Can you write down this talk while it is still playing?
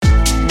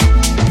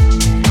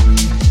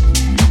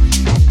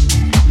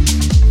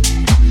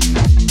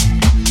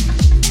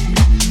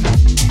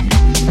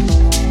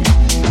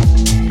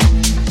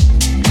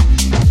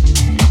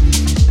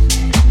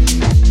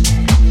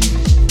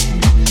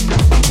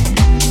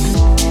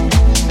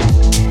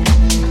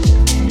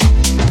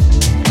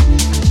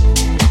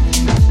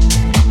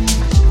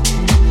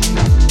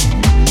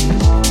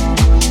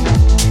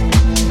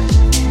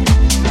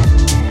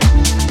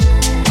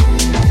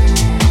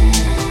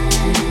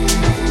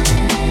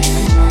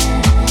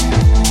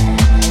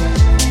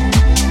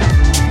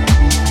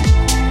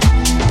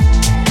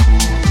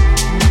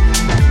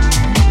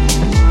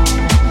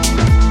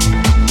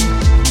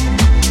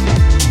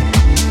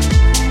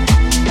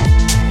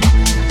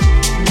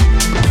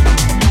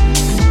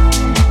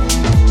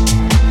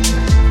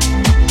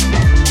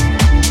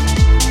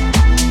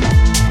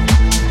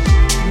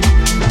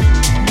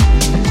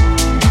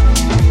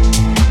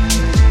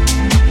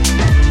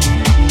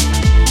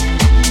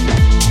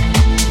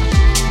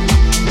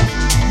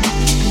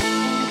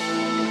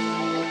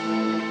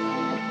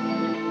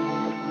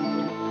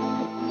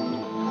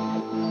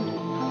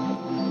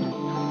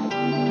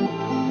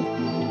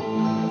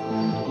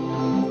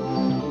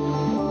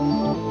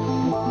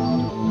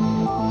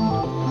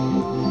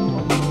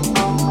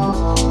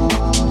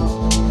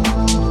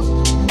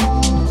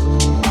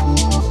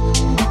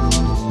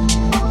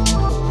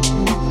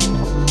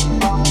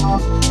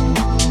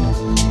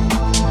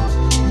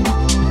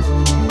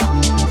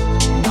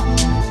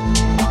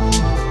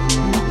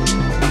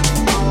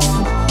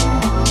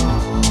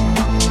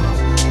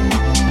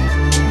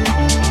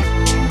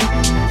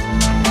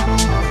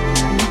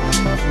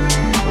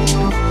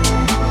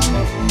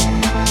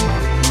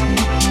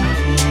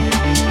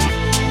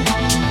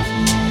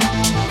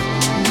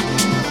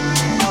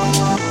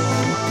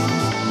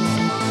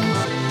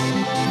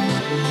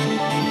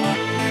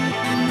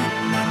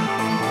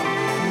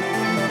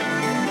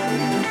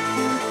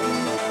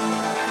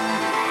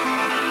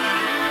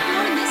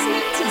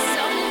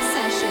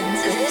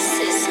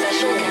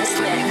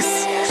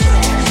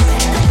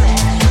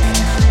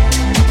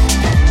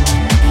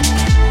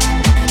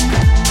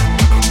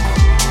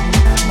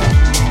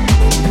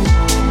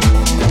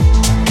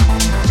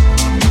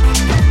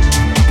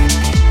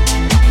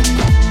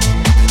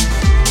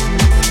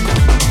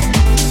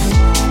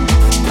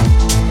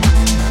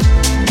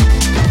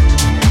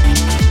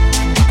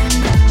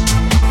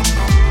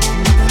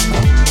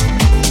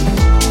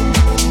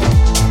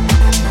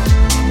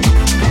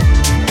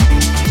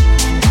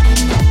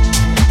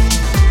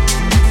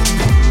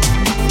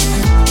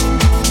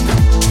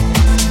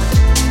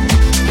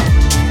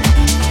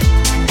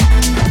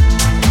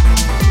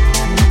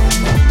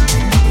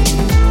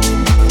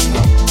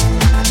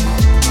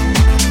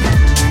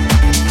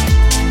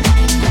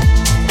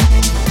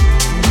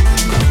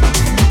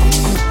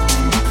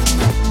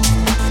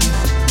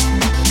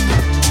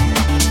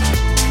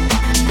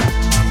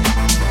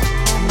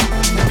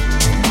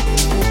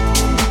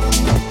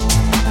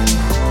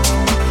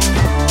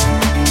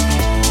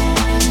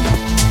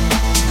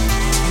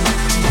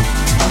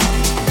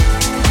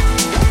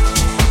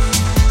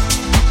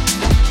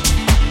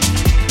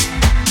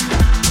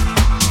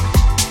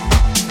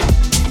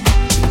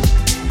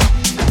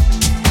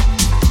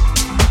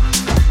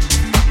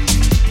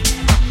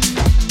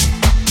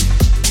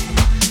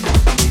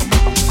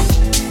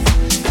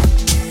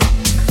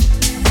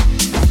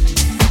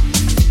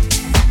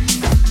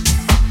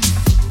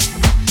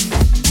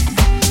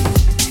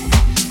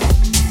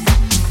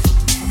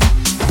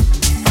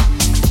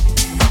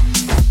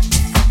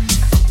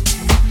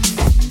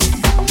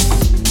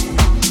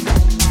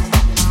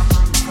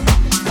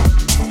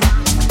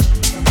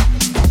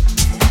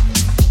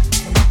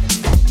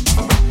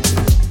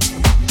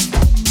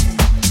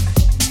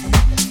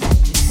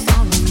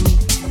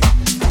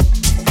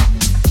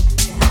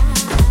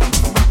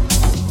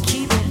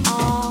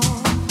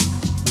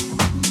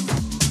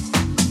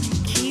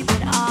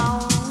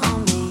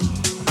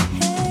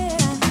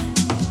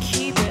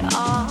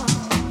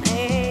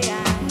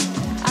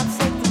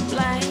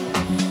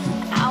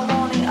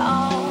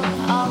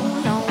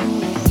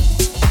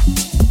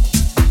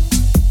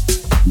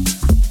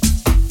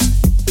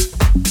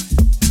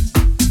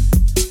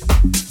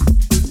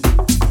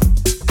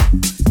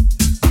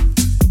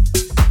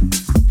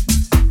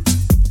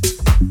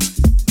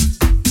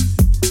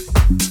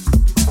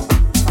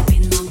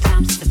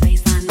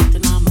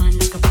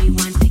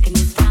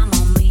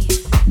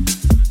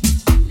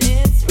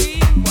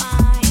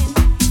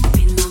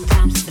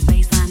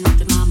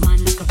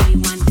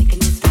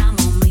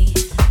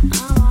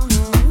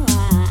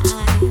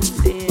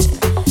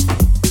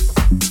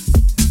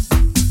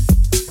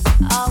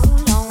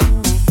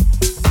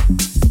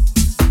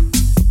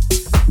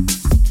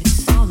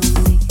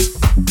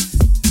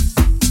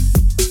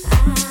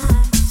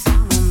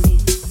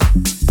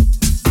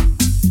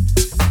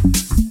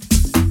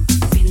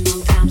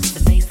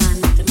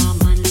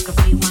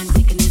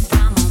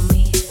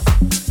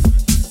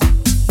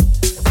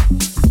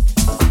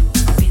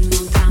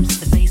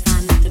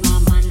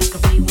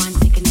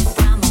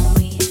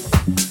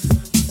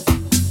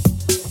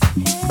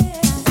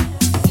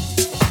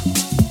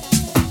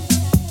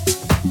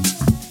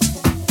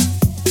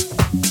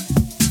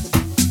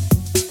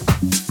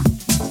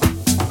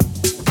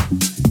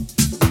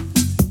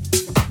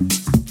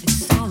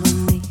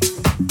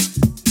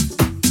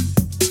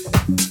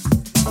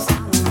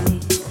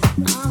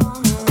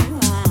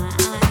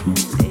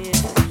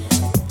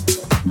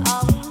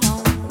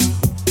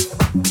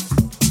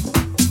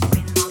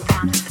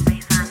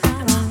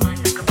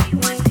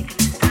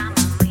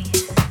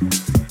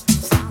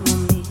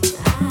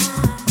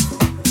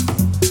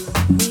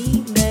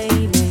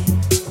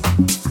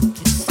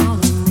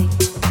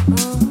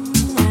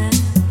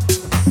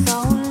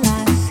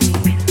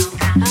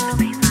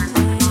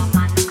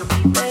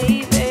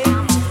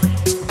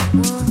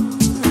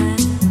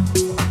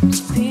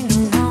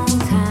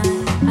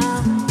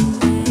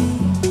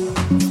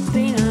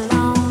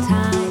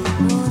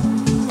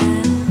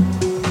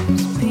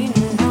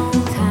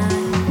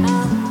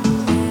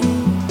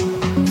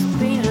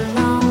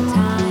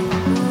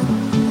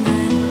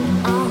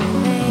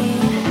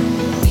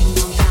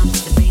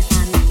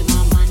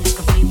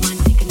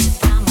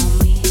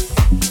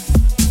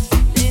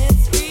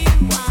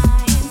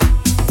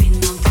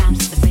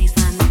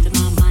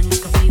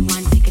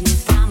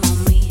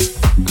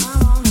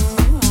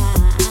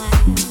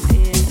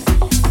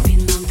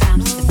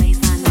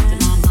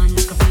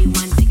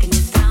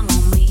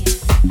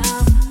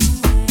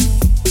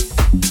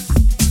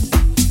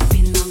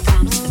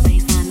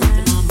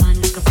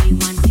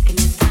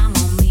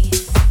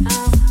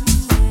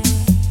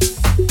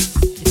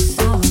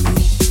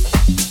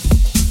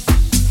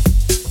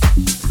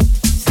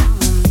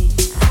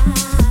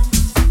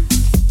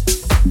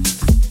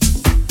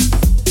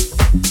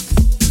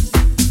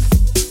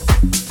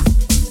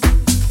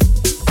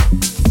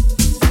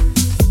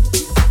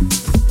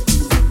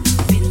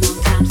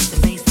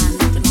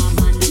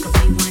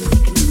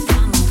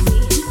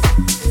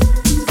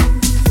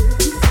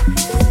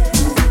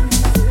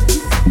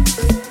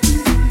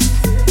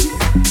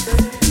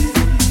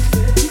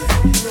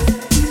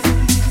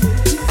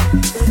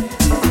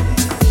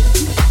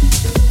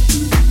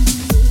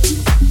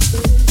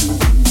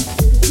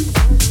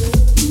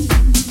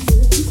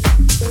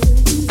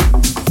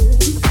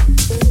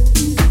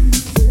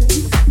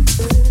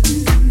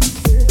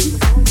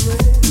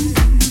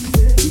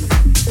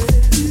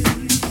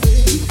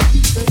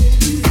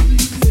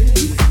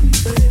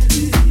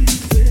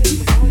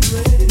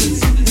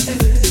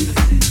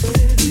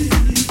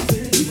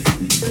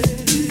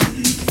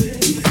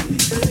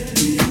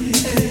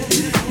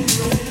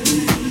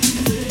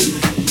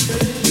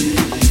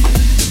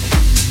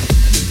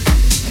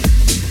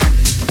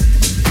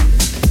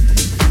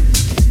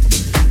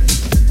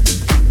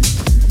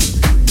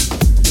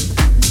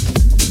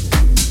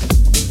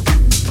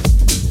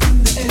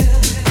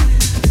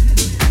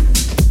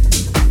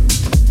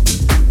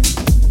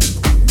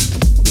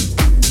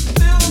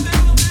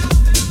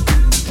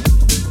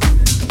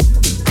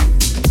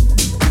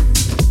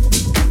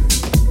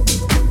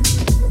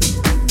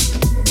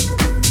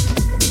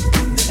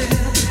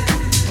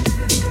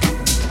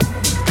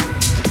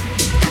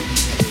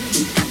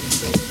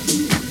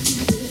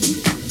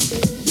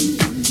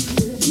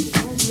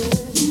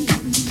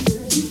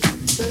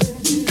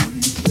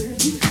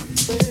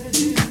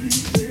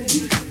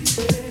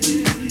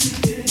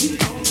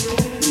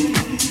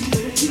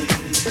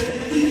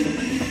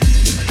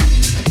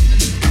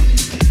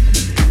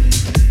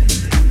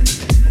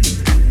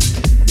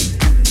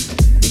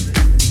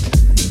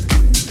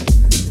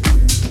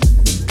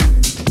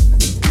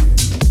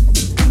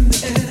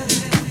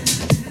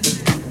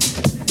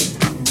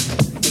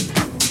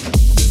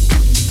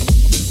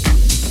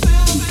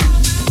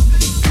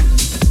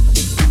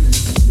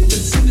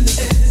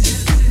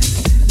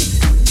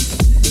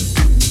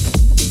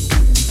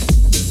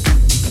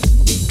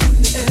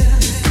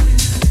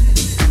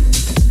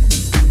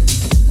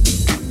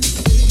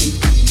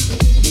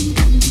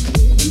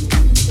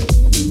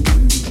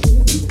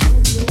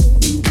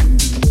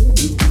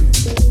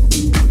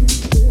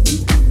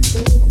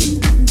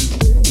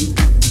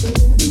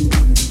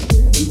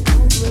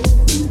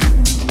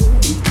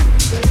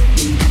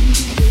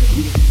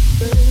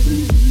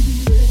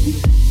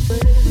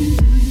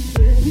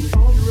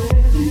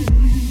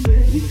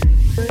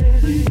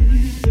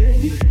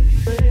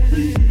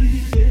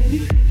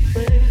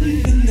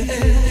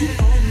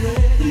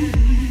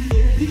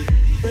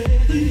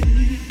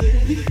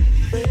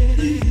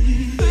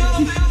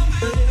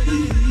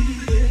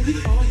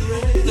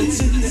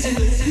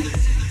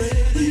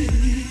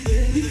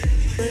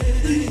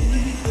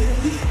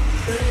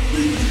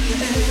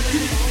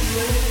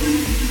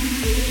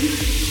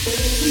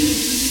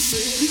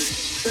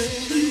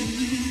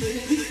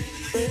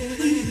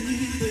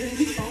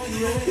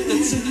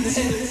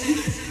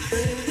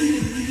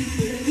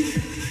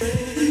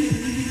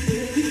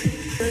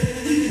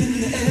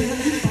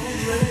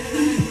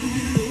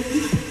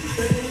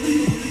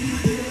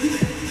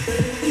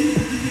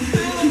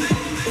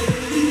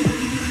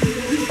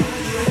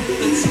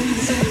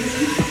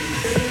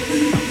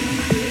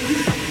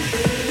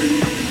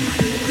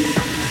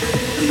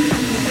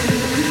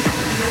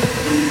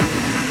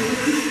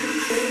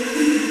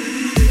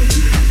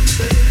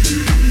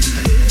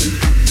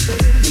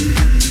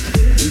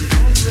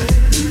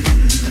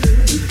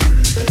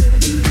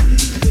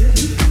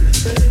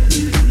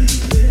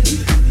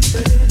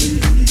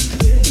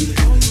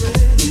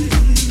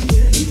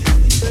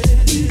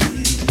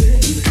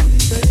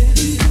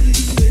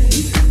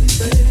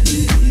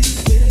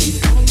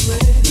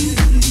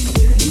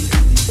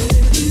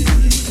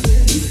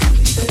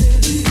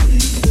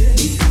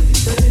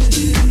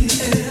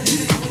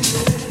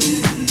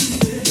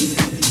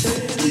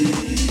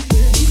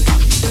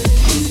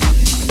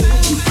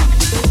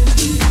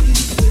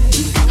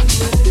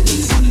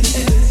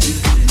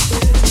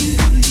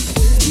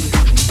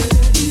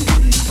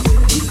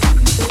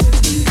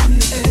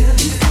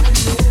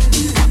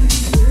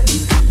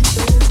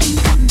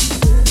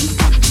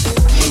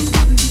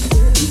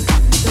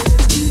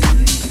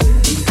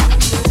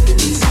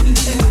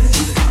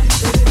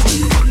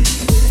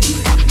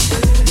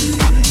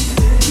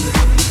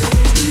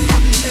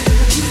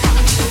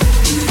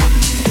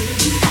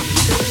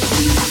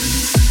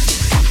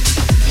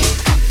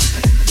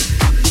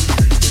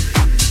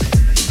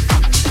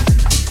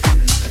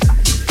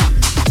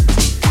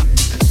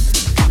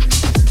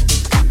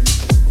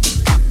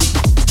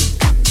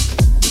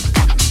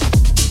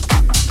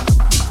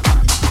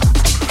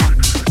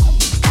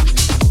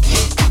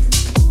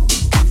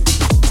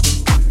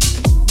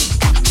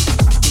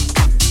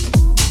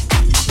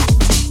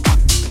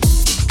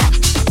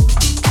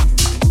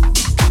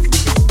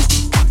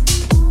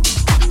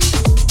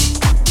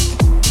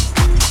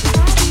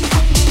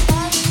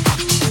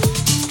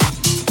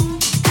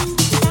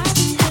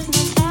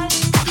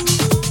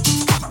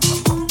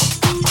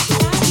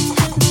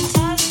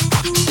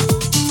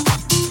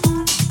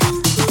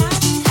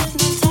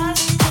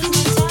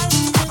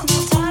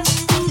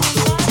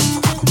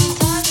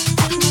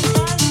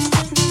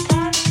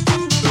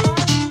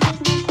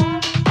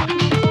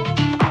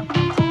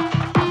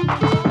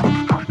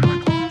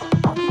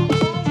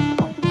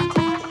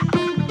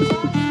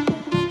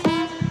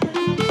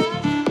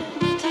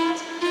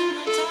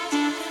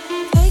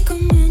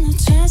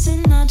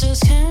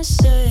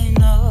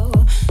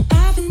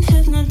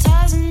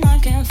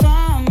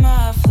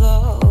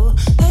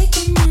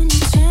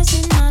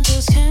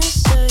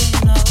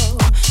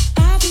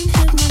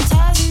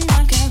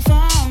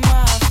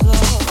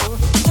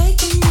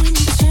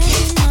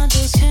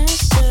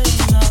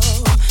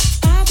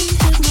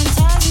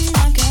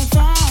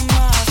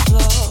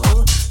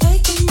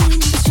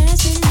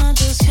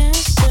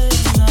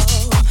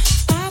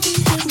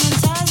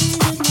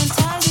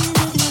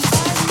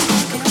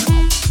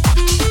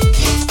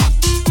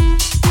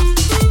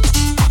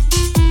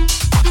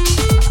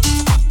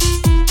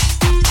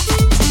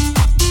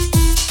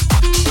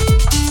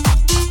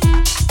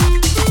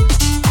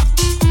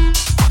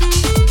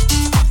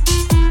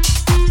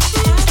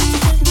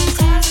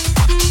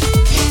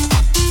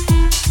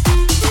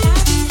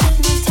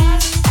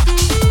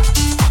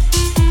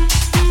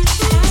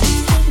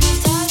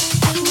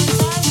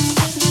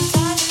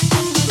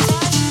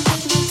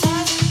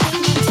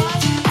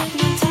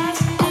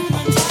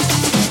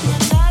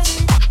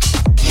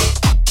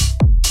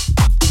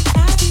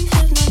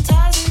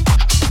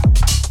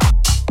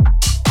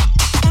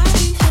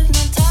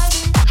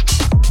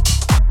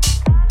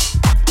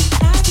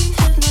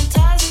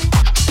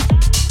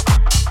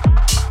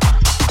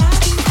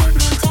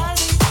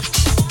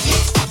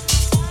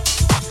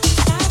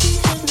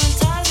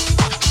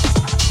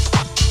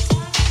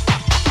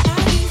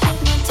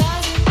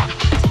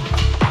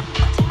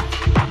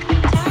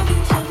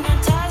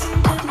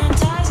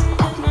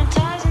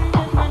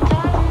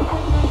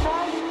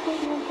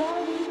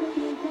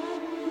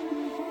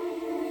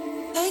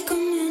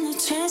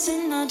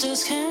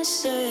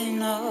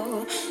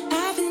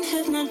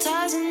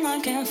hypnotizing, I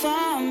can't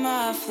find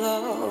my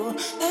flow.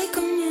 Like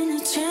I'm in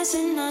a trance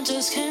and I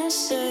just can't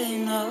say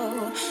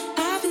no.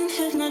 I've been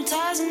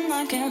hypnotizing,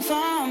 I can't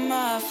find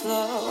my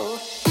flow.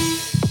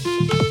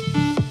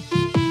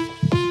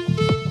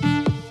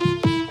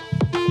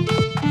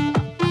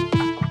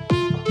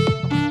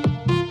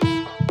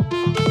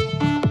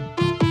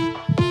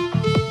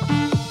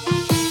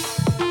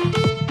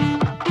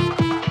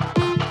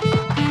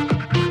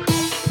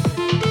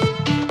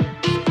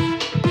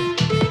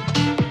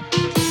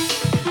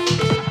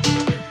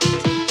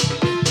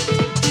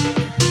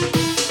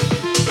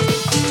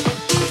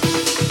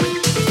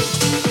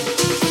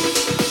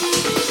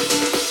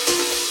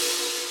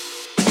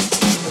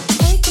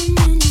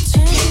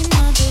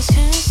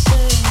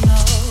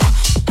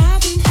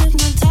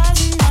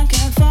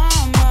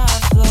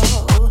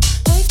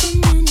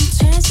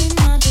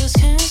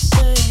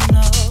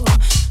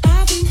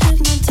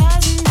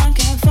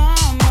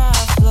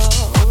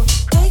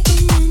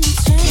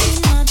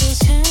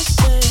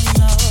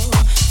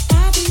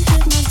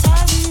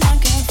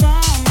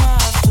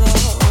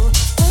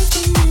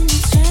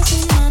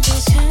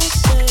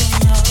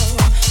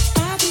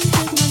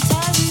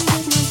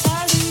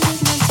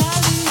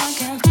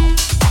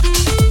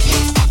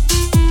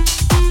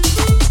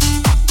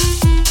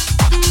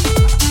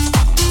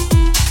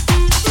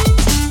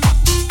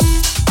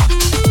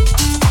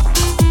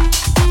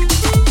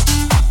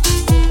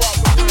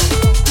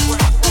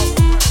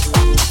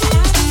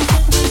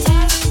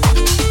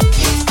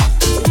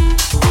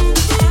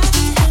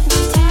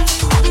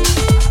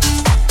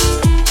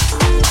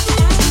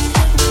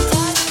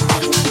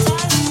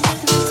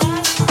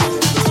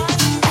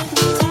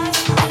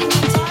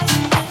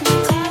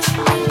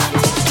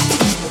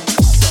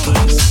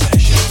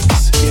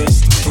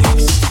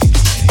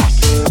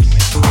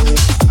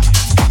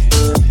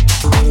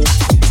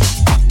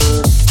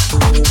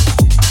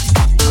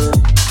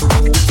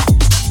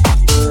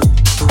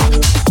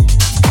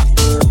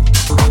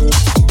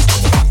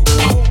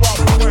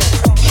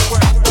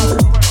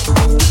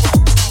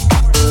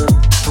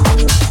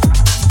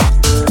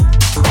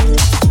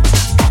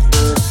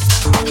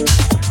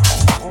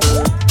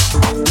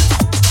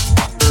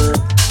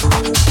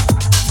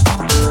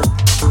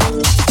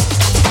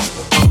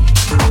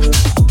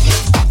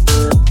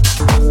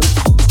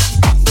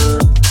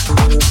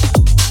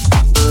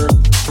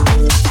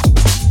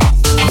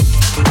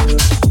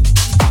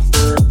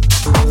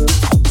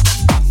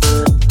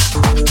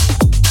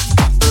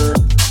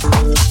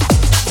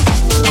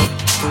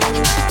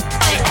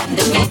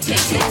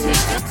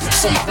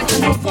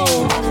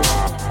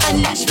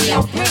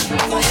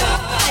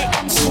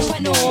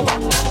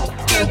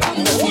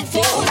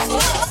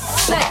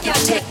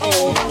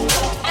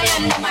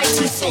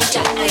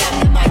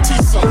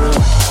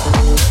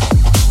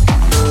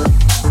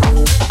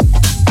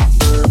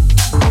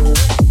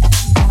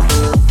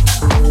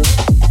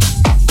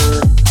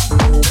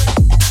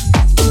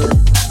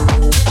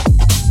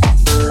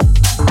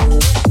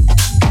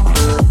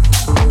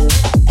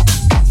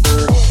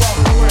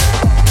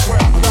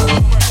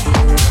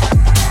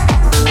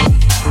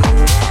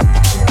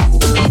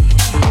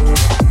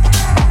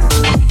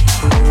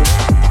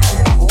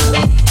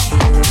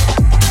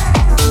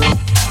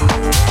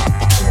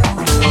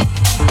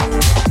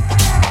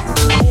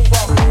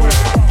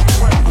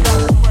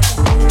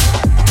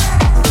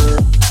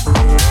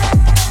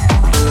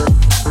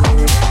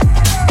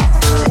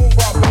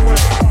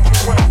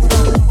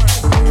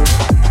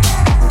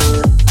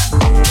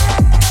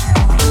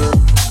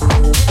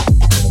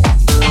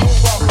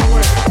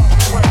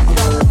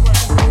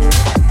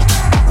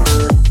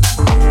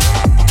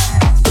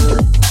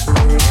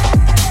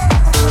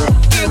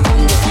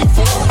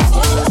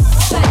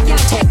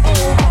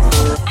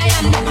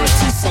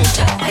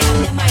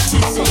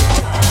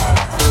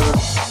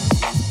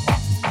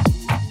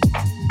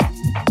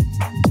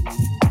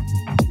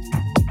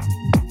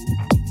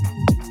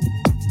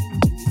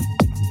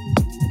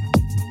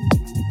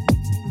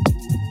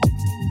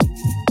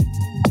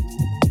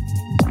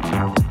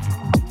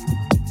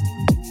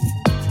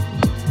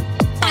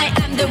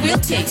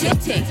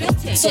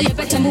 So you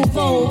better move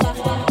over.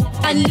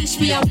 Unleash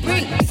me and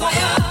bring fire.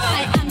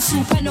 I am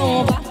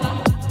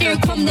supernova. Here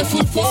come the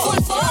full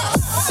force.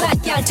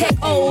 Bad girl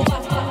take over.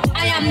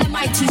 I am the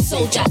mighty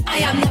soldier. I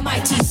am the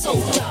mighty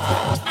soldier.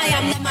 I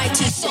am the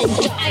mighty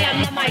soldier. I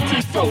am the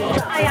mighty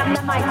soldier. I am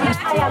the mighty.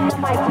 I am the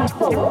mighty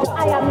soldier.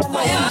 I am the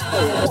mighty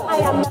soldier. I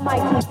am the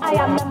mighty. I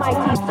am the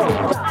mighty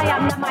soldier. I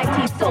am the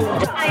mighty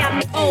soldier. I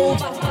am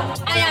over.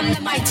 I am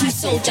the mighty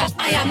soldier.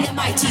 I am the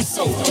mighty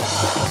soldier.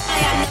 I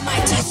am the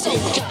mighty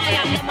soldier. I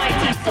am the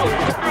mighty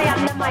soldier. I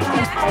am the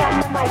mighty. I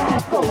am the mighty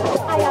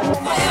soldier. I am the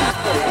mighty.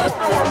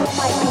 I am the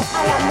mighty.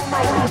 I am the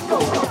mighty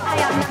soldier. I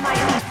am the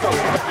mighty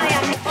soldier. I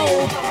am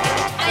over.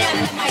 I am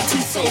the mighty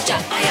soldier.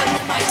 I am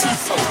the mighty soldier. I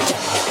am the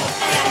mighty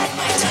soldier.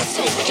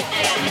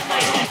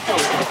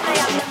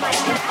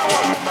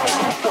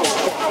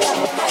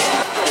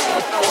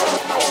 I am the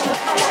mighty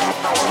soldier.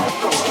 I am the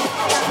mighty. I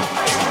am the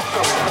mighty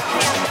soldier. I am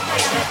the mighty.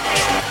 I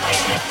am the mighty soldier. I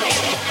am the mighty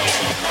soldier. I am the mighty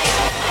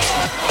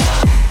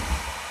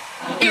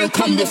soldier. Here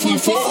come the full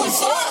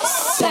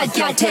force. Bad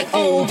girl take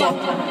over.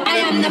 I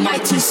am the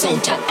mighty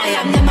soldier. I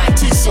am the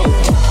mighty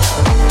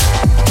soldier.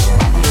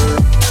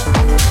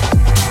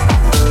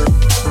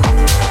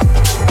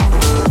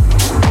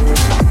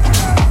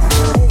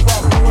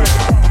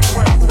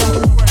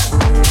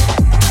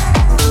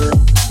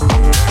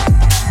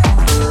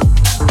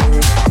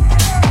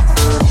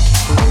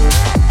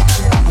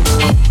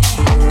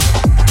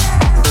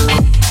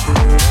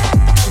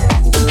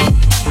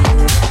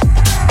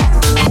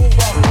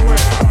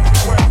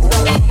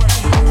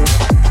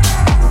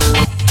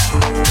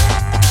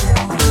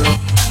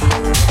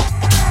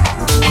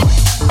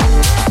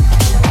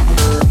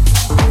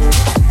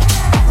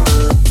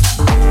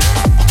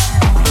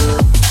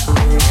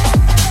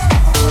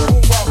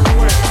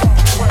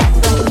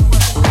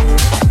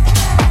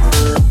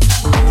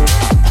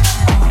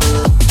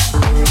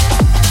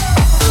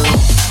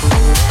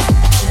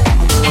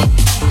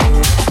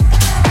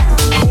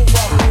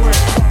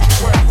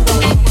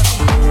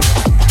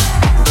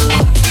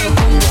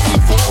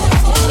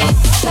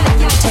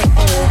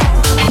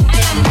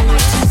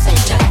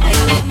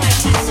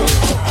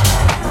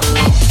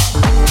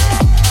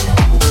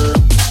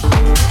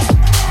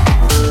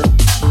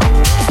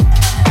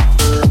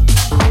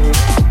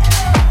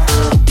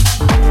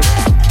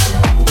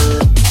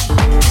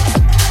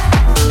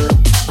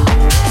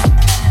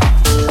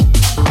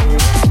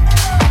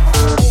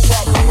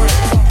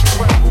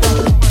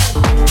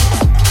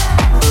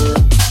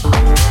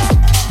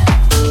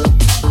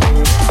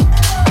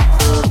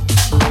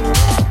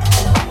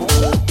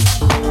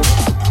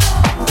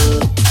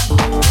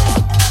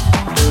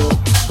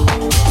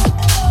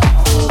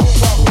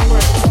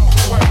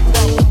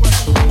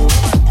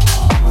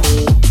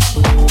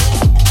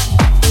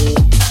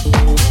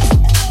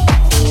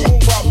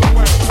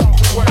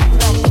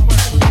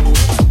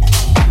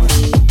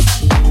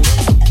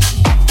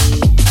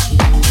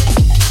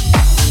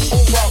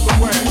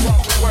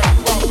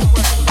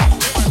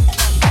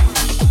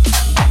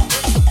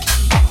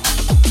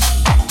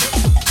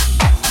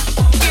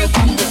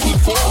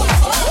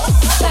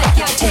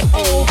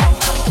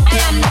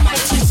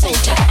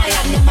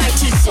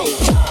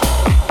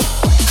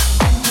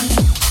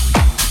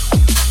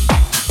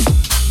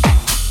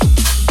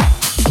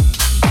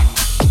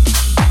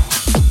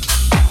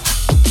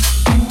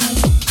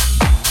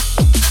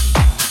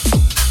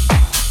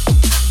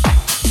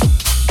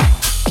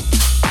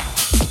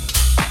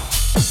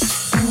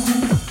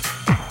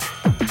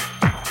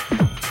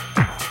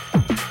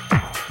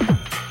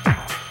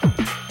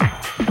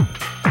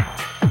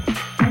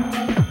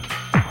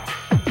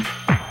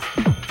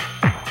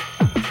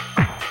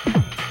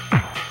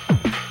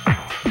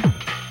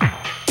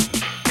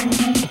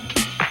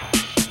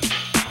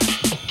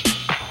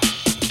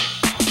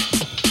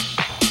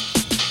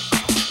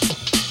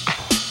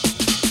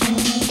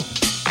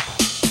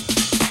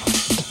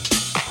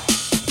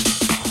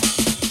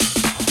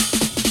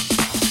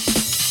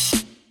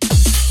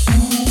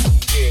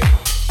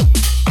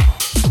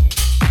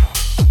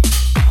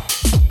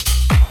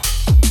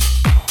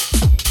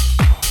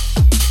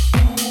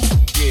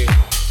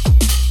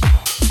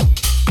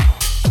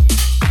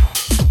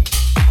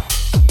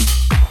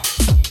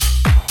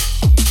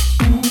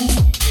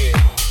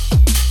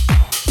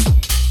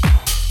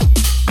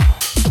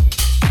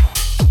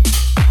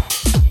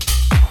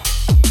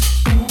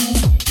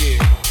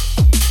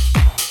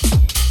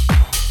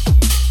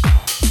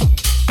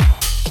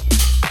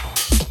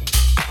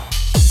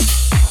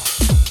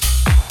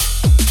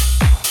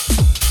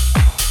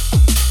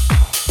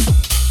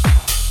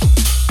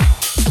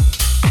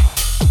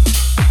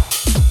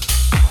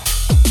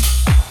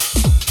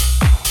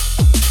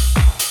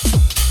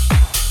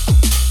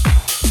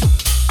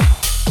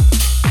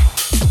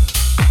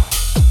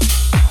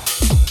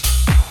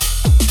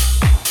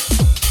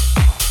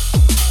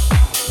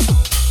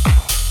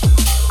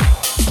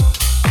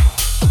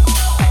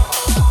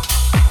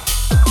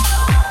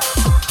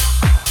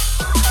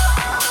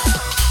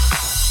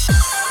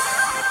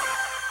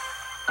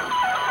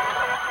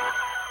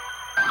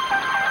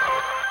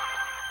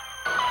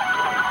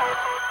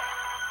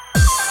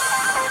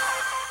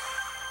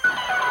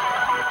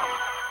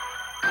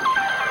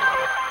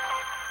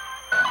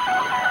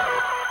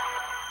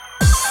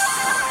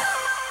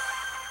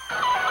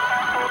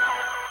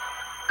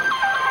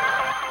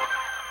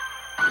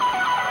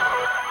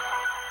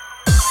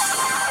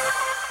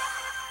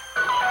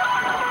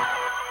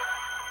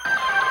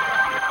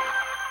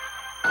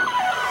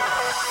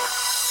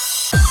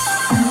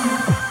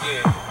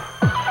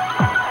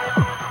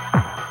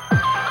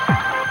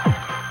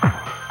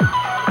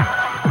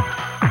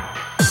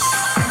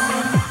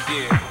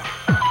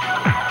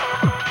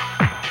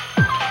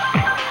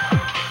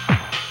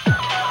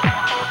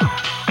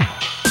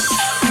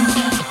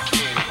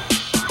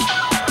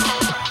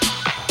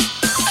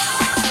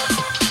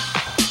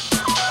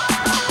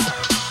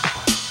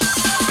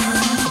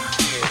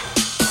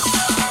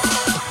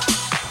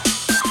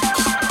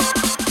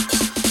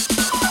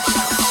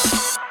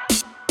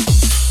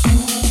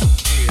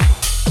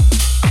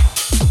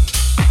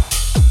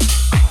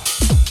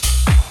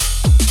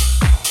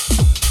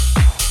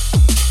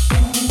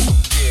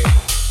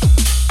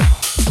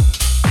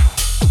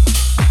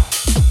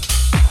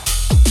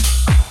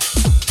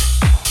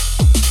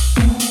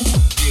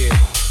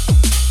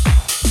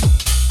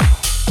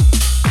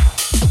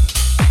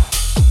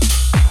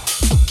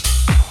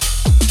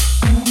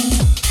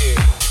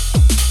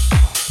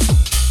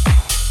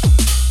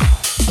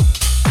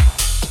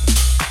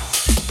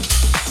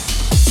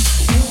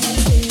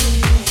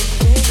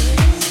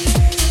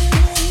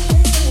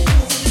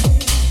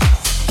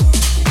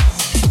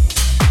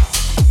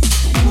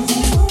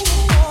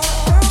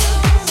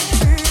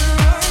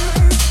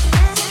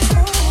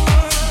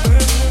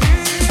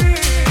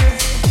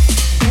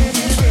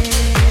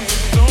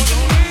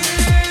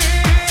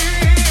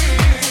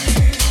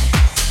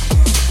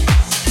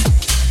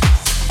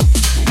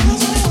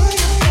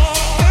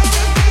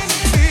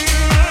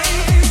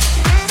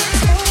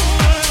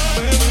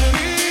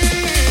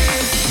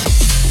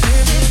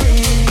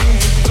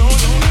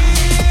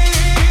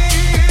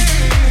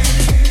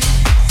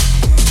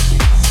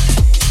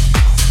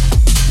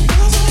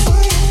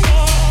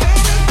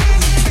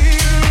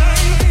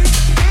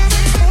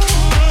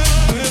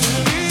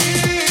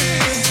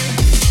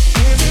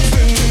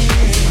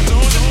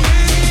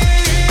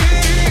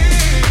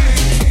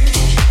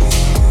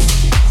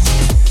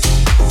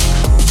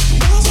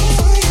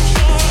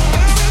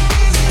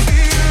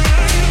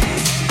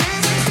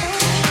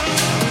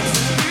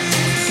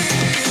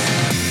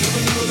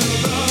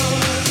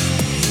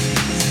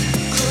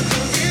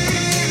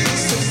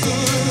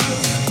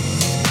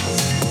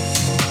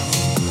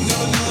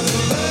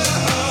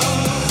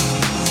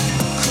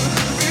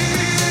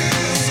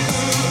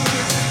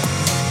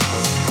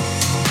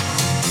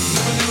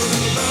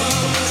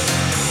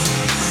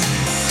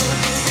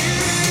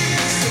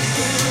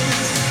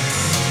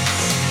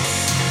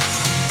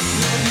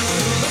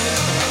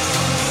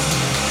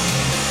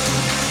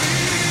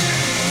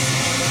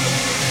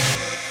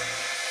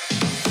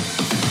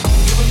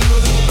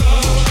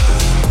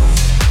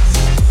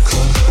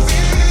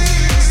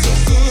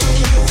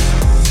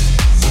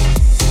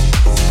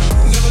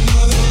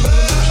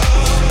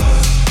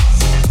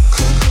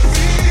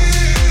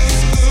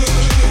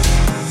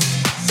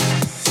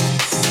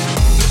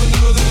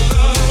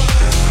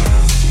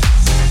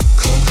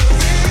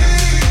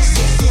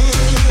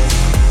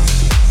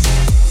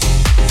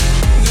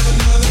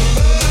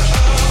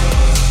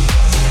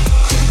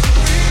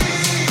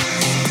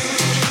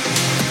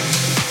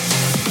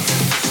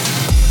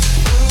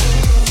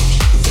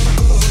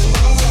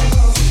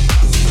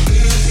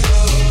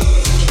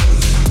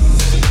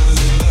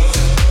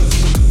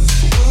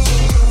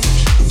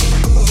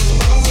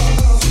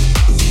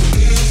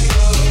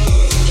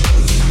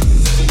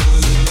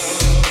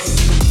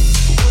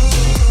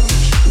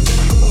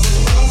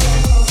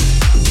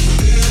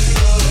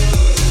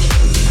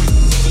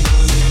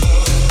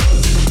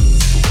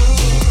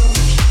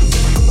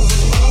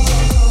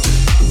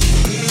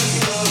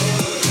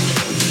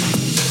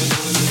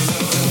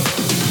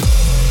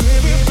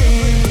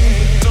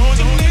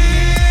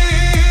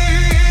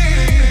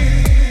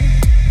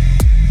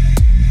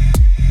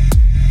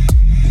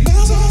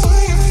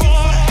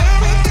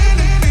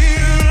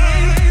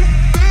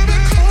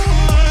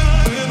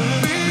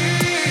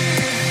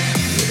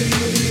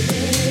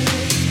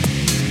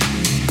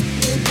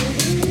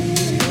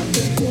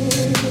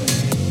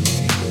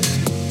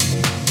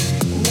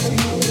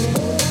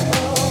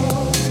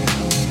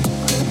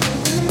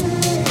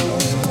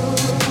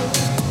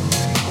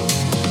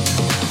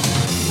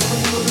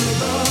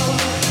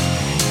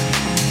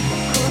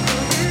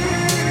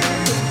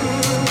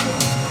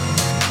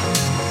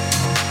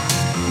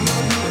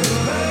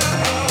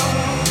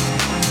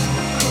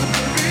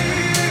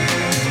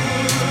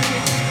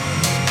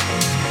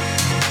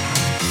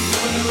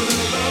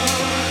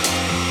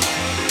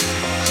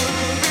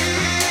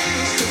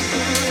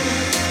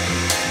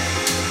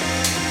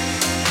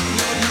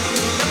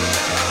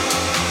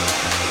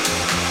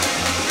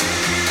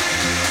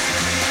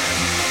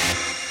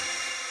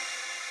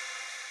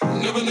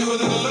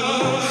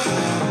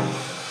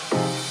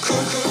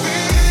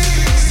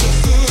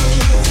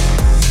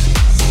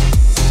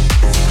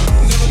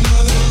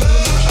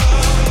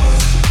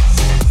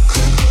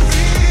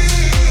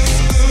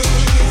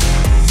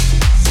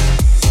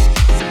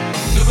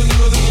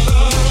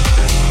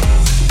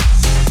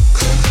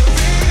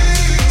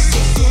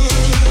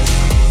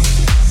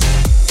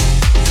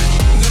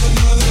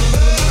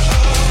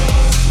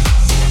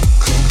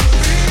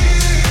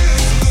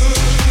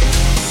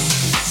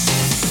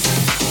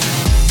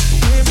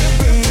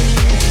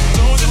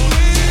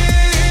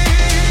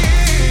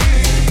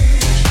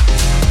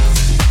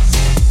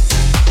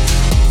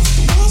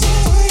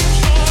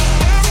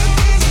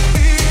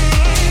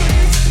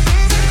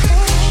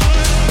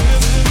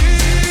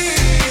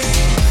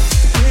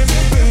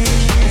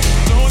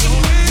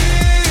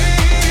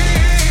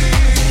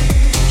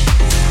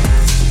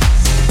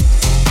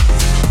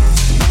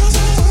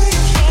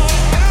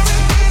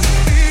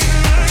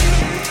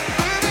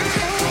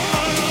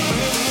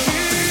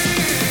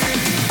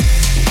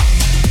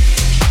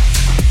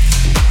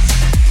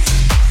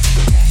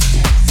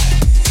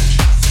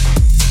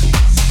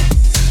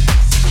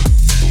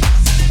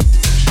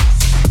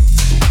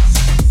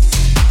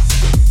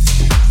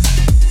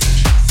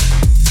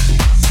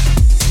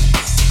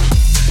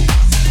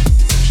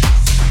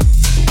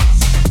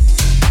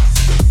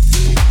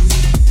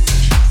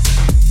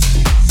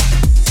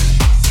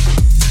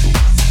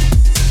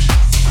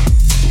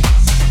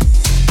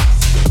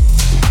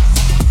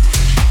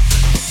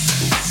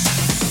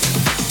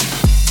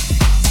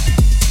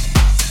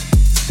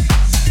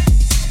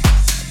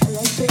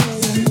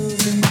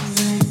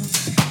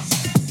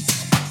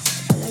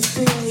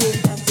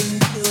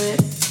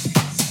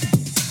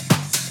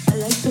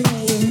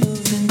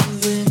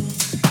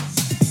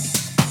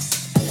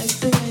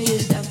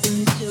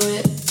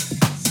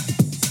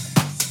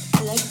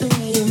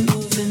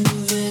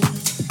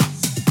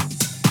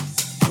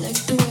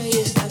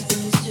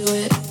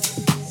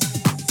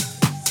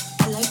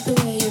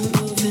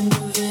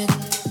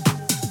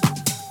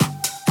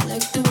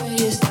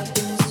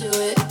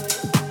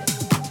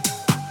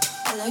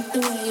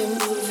 way you're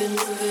moving,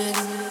 moving.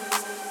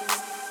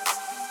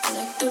 I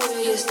like the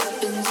way you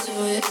step into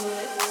it.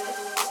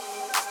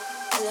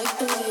 I like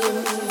the way you're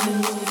moving,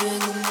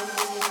 moving.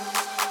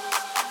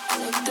 I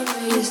like the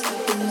way you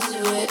step into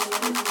it.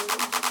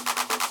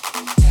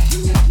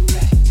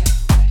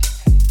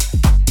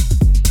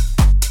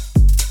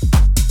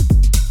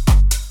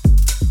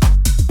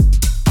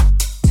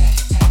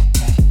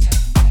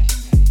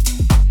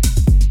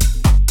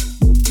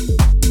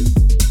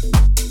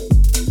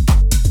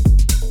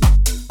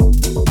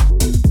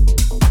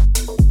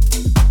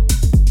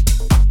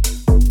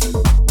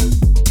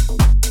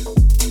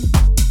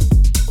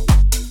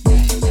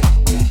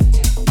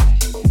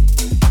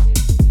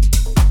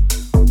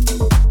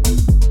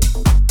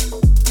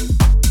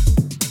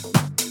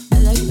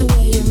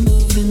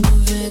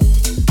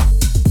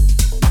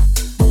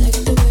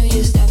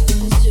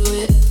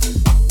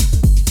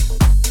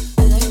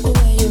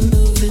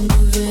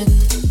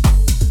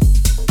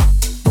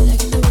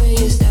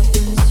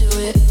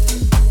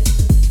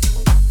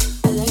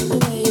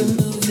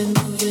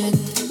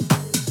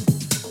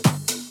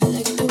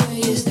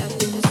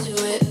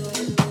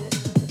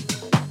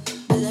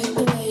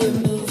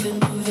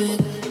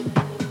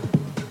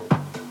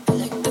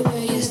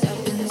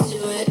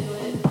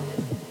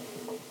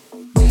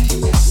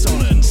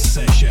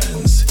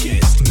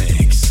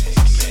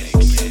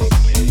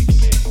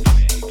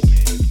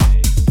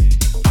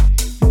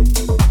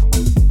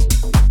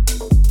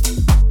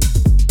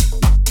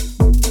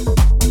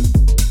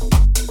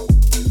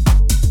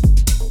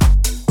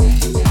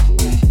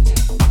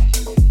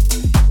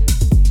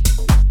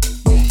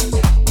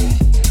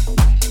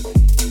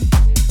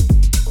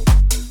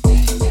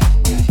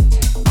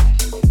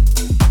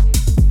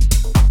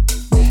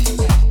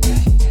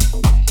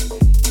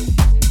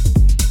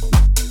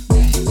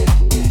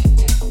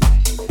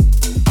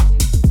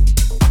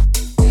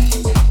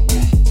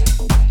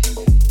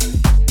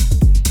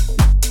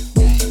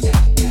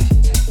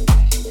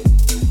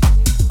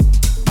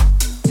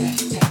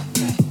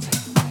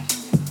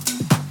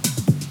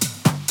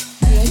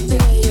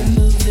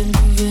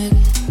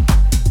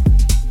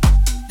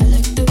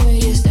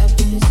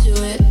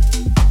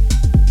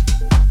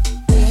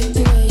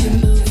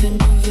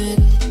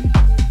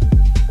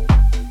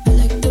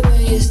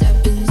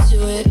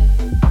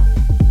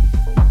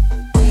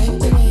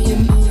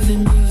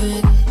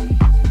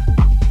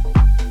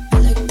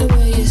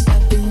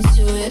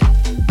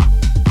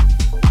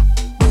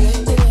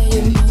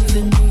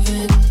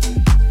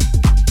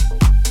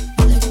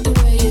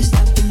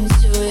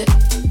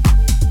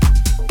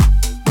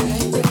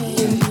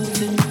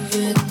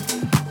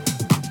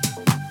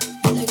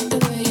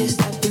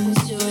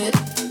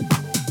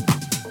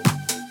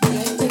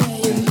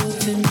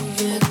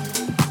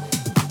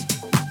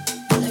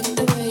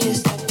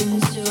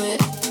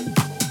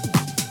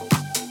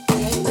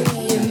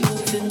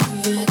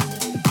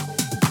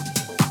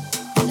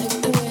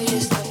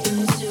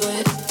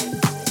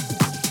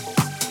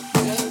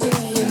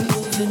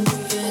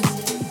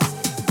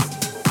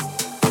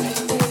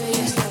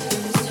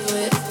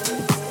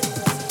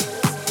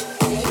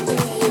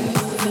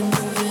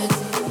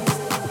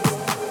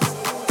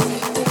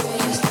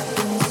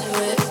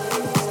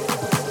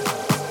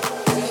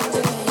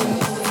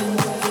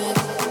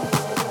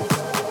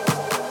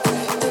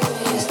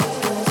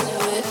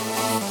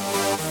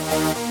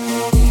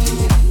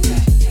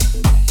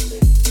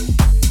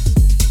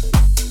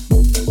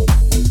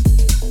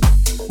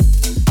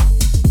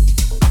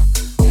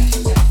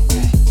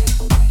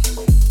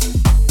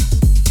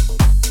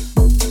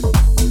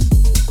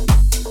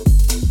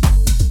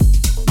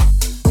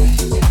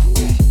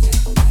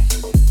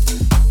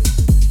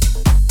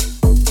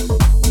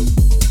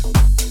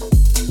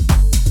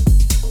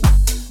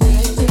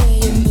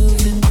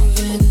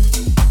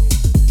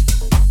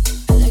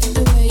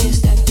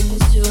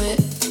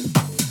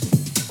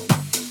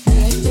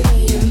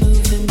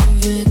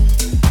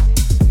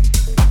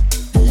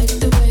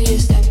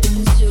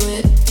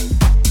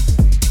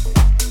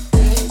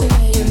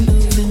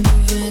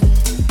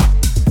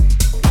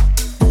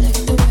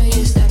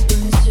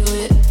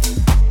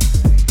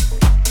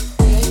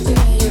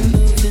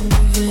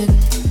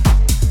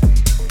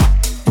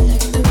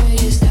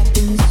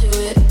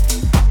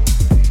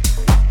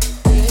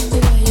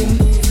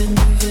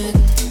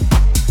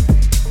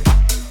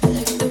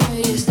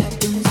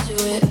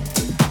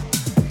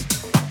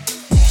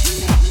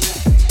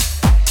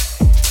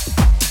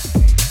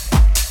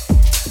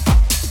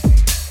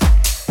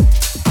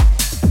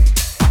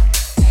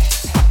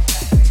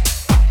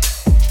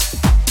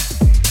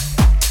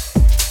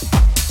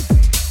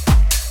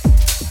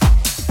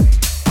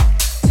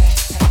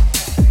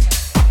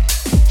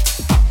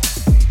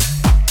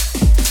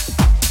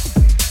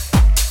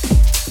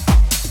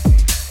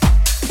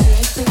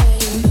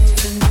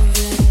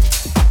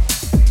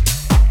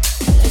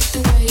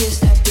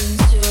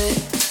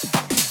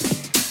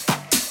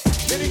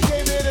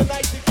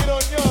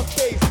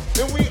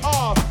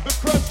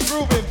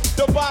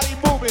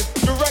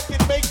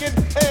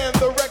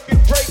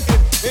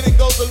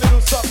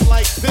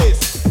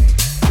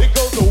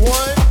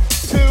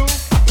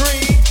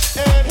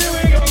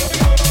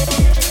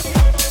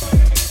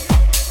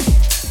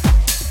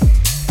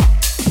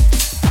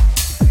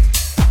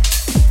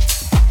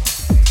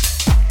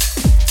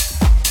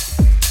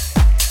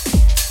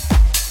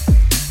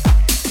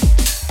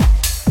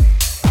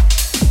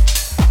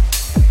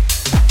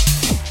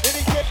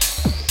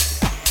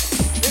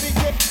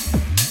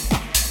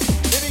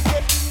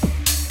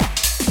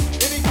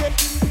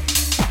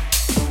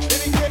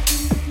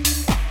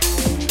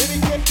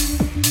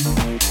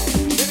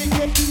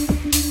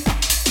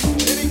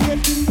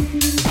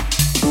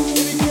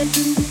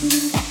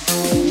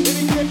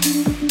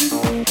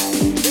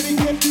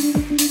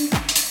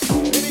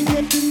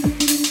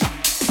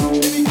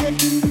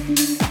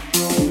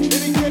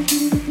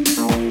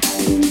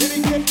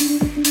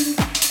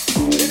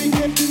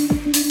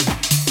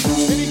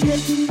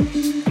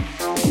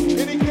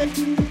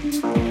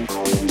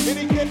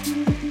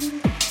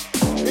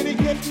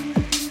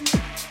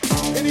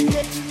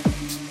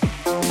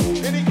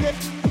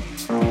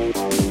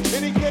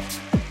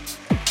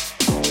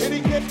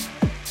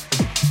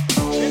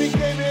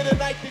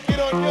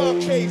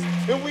 case,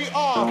 and we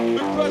are the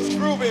crush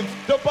grooving,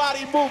 the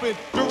body moving,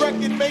 the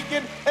record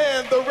making,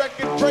 and the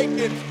record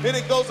breaking. And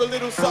it goes a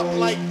little something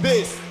like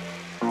this.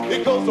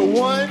 It goes a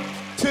 1,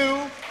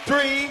 2,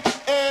 3,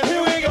 and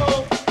here we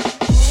go.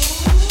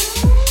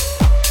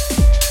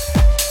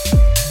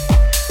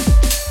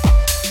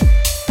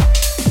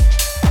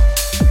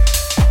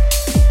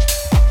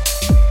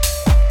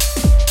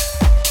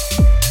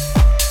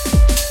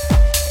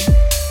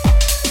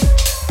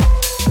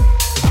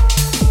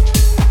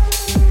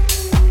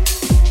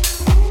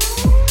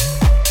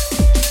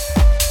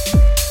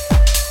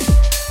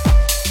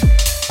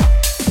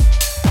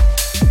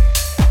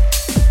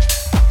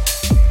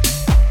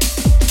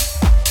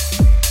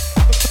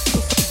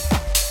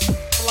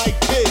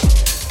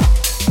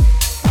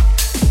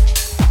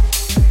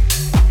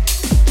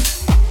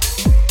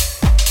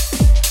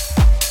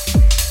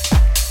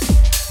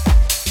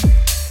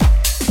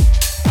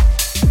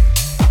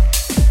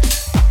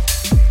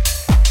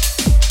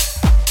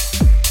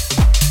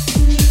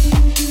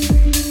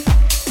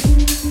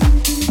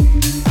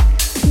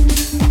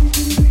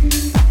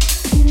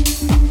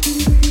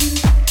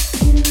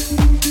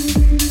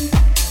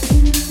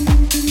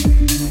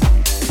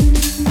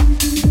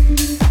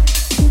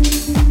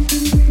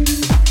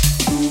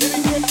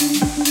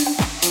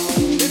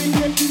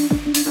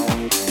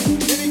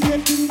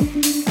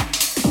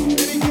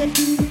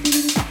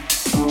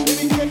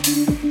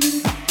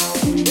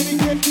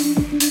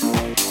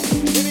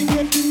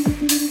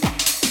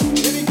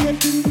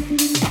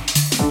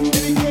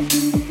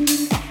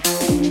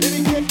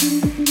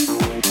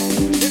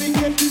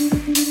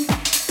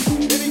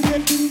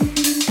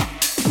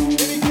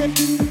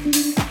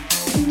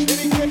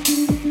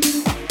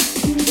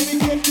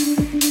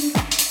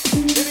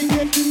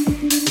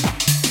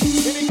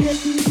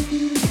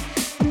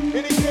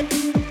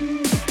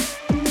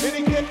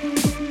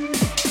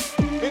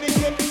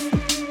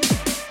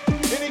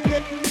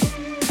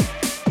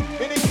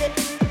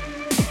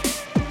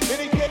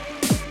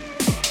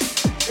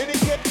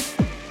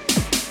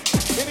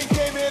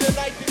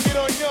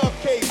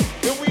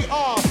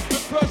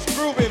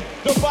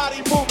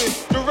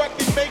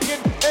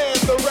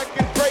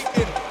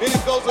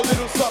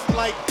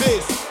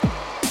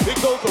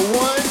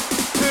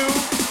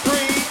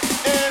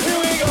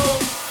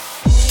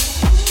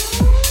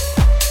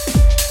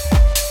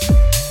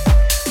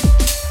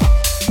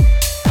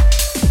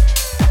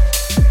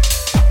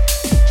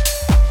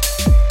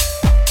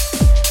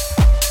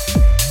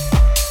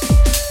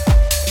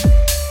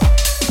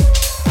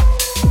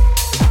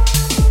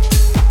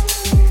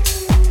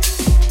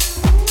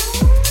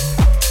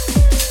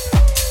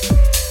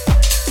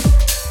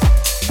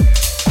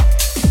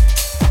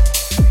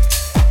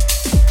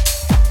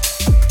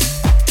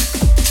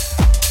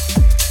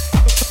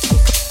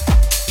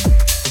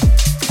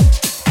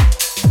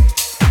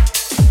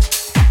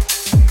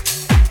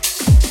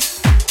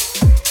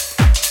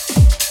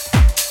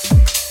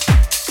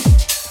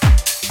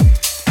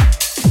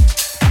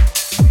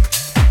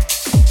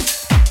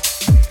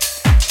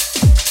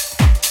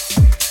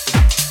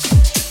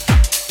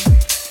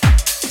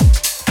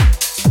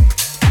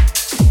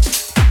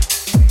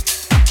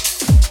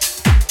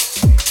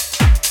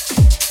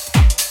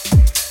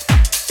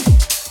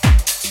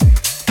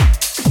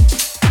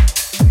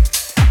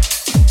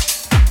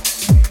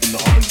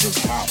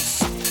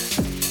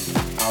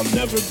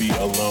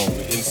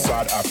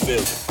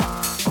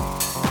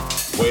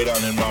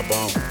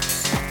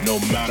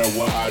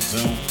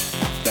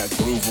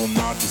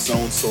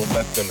 So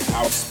let them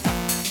house me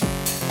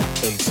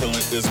until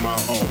it is my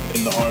home.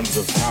 In the arms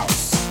of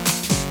house,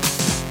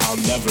 I'll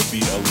never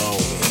be alone.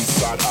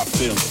 Inside I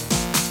feel it,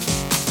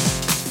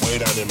 way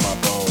down in my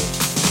bones.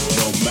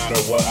 No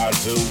matter what I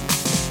do,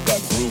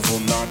 that groove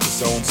will not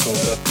disown. So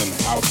let them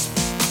house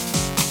me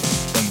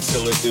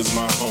until it is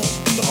my home.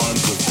 In the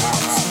arms of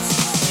house,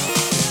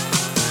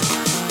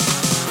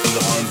 in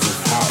the arms of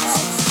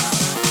house,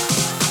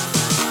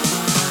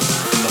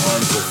 in the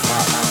arms of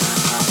house.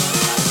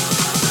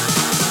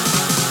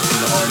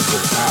 Arms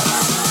of house.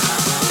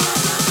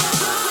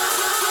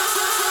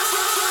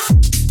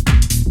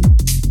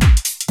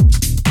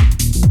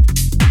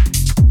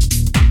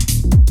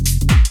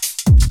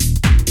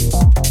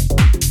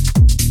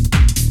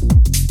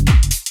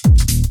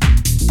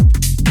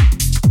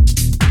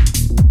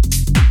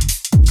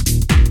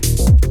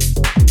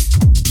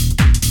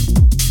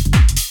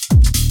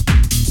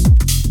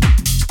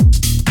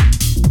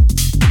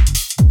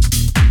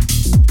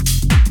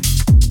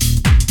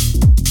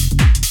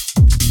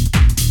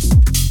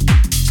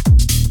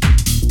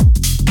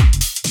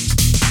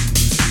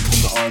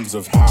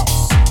 Of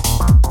house,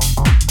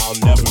 I'll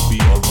never be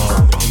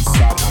alone.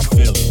 Inside I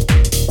feel it,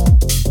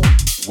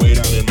 way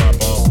down in my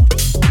bones.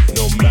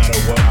 No matter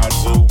what I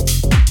do,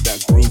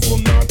 that groove will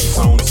not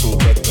disown. So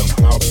let them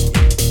house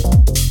me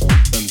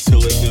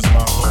until it is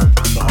my home.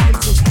 In the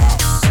arms of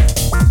house,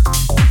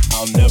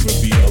 I'll never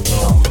be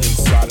alone.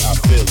 Inside I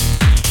feel it,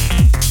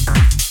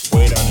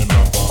 way down in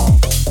my bones.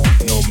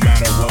 No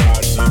matter what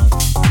I do,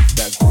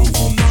 that groove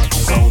will not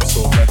disown.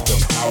 So let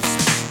them house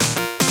me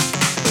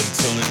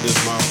until it is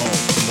my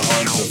home. In the arms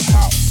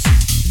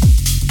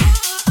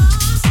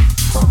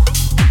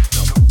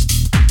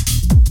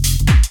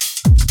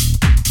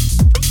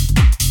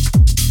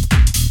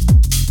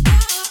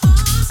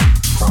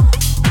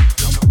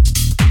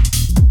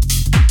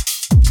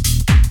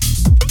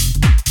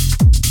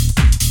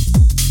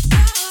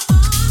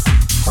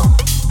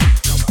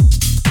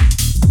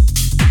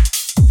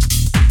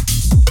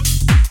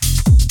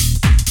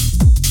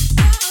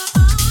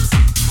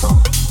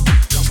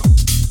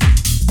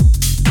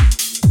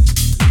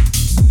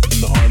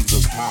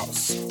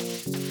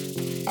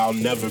I'll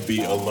never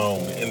be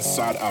alone.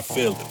 Inside I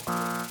feel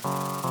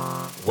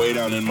it, way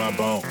down in my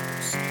bones.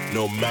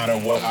 No matter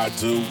what I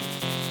do,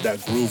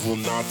 that groove will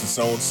not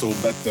disown, so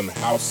let them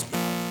house me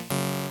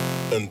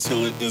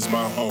until it is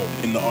my home.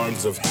 In the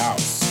arms of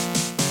house,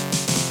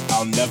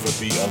 I'll never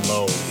be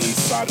alone.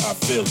 Inside I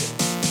feel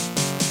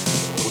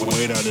it,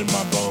 way down in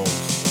my bones.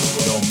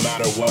 No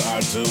matter what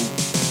I do,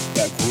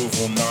 that groove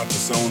will not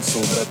disown, so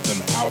let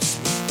them house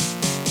me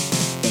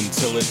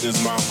until it is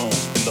my home.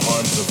 In the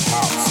arms of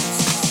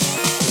house,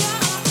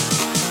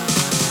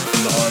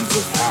 in the arms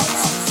of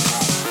house,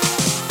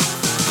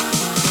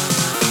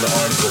 in the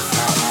arms of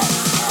house,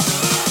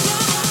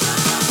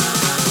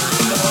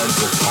 in the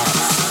arms of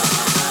house.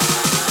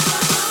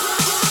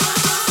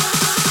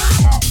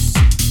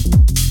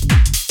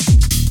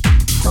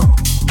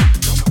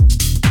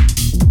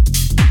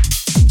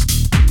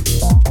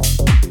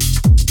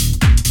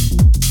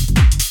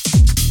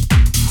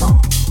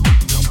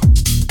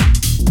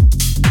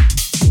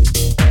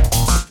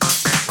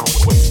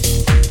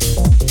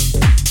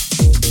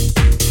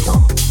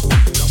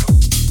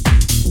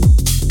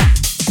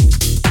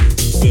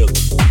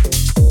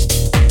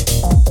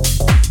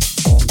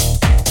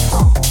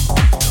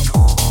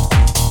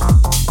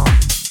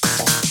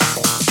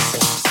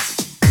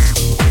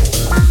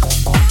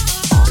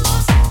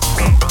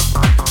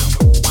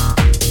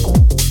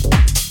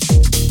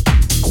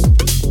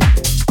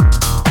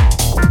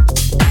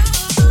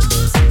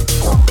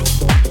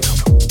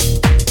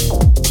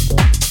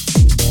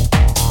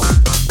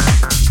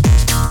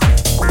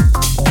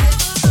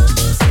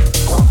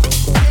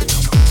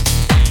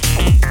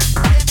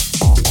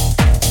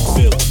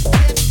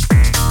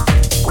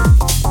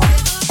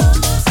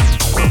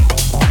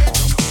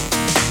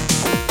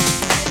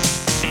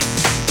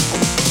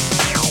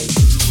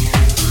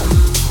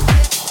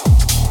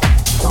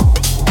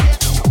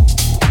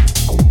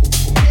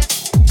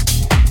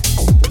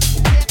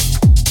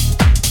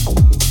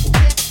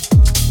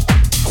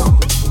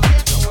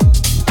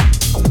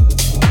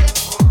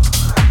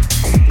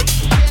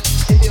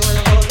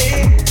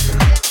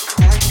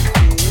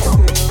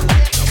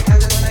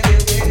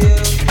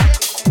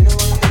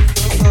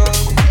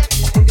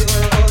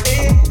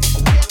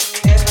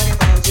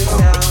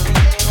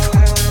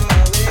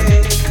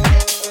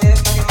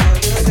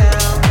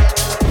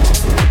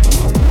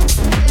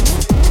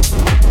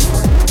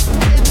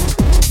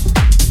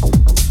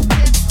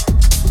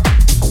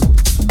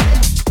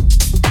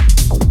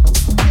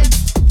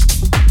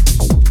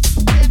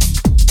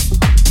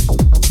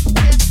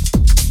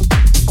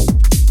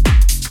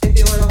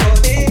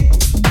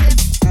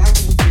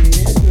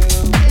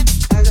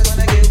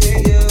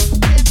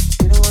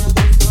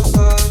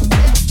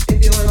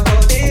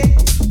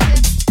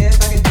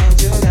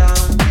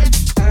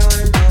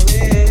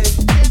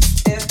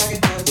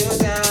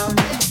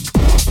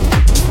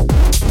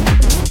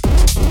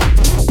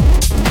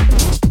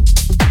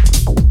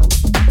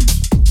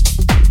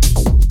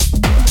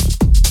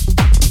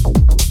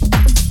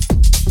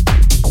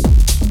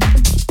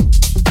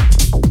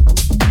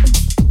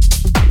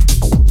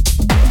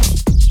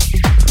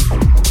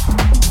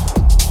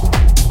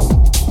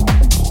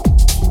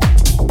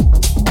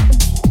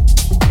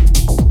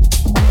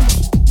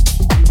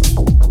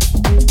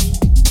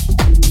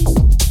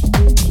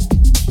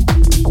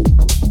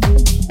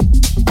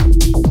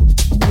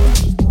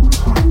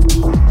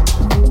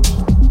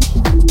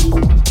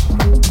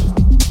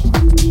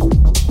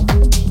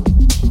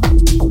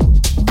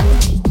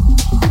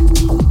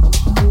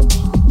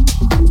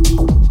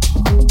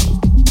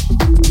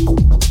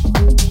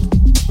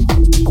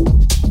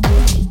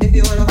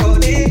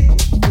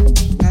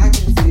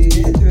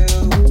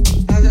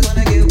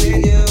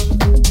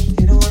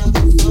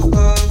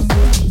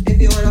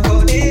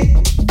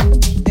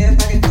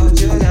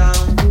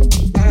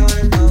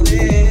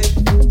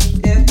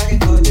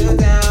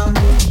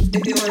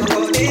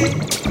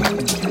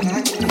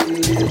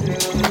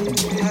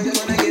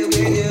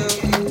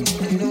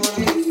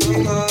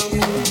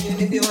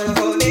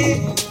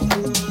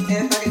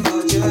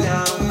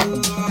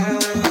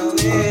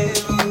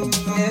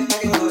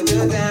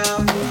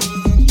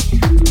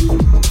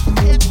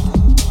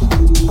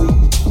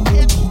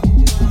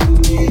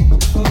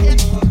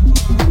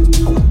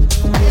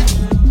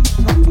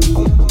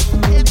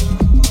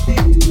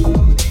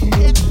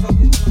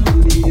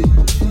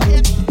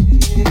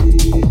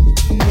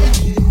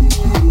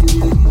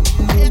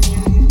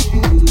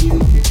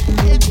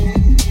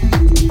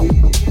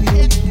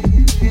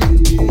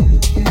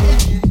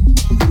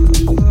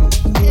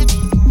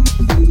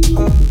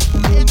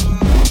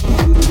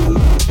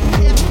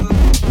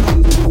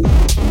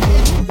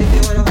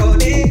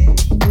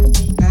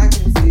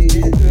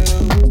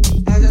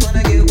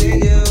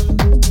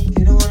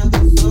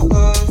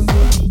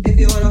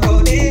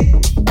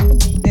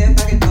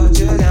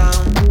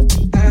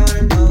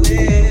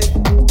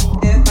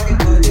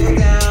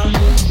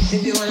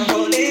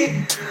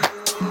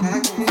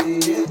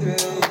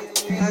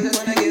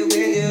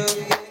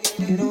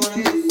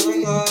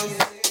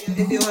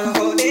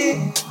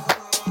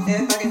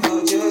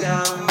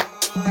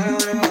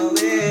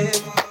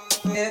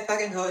 If I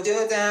can hold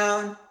you down.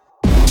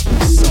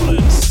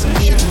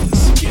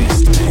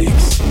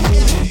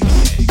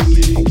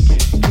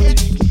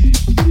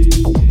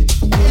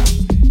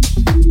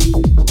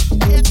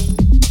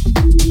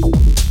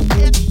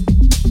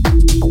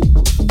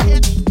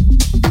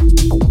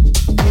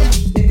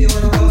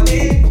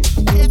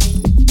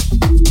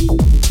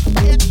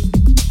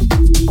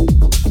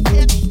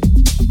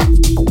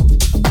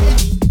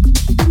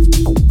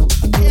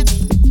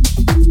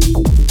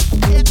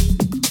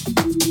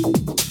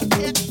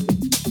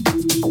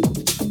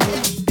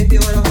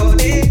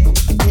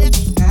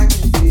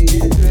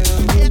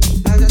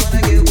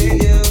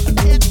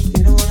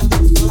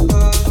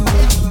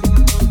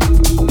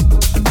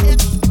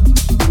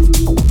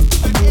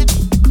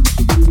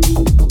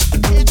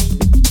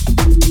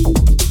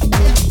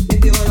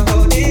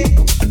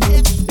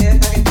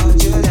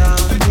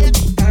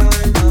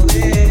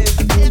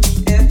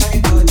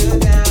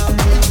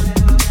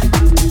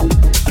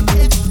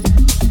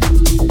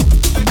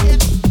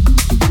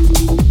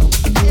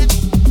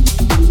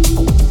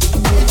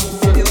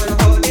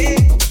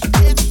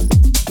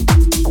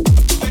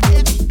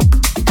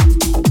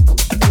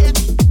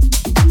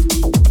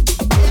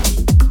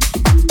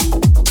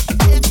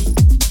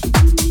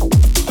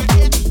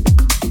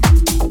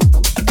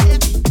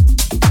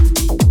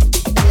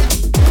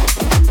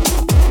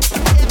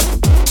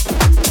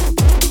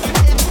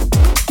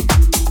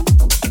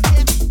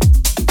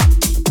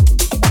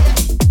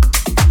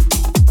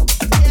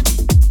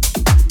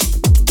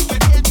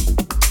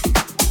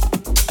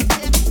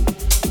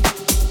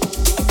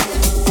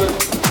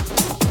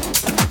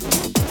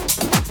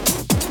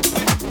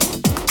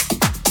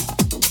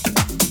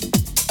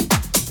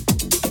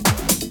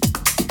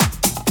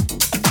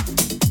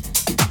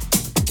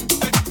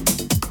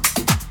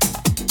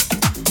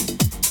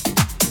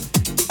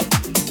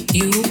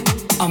 You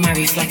are my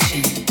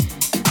reflection.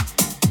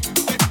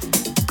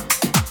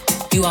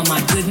 You are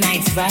my good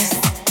night's rest,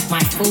 my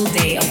full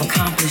day of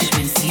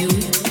accomplishments. You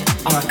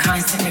are a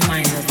constant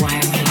reminder of why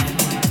I'm here.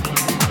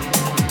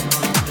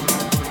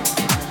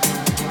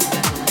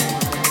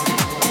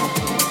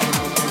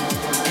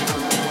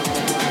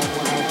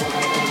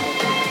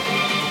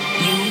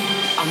 You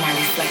are my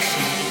reflection.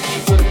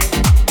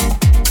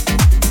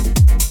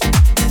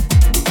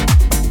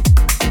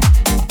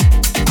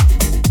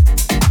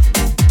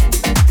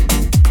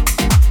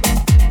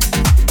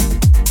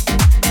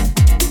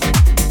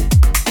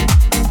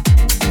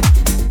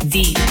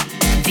 Deep,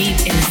 deep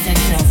in the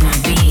center of my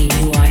being,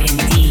 you are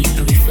indeed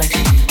a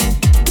reflection.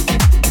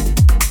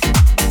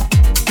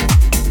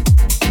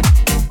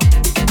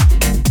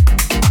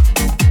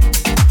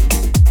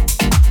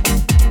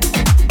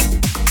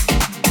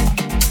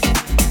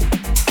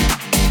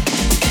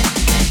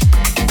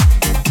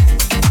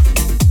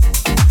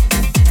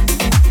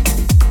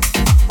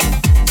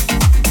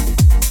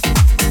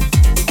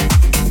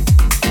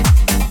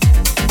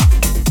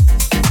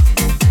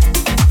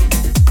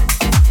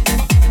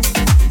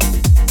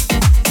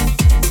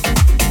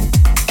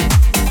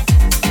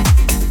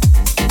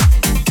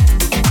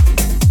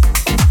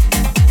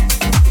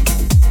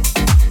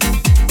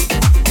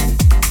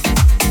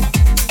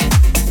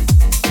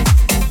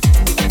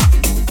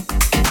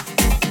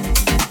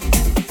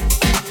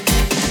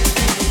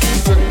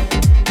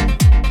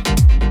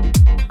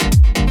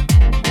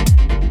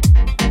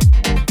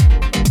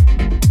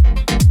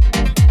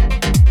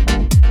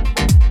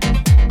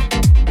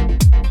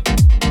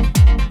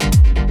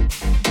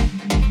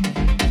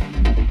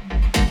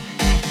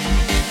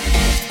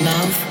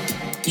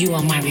 You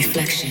are my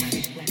reflection.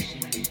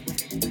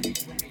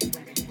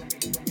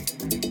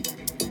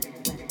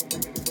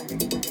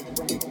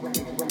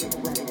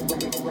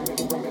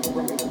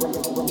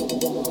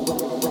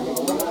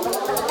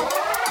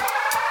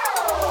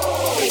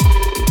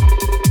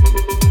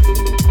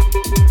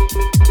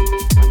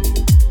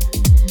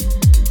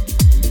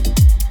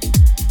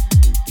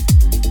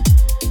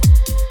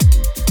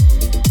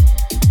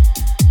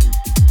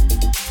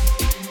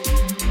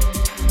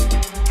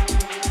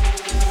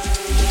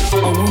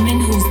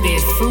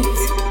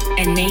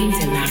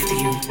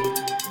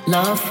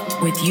 Love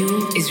with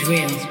you is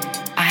real,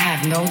 I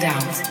have no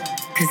doubt,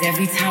 'cause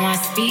every time I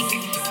speak,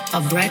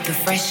 a breath of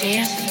fresh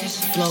air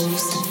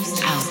flows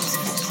out.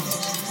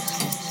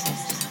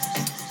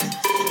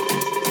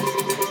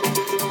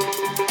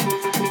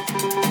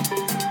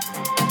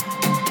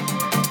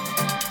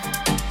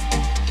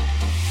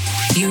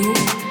 You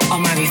are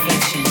my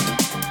reflection.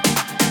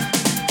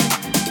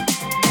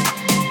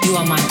 You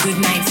are my good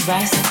night's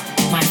rest,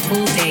 my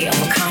full day of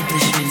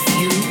accomplishments.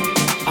 You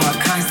are a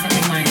constant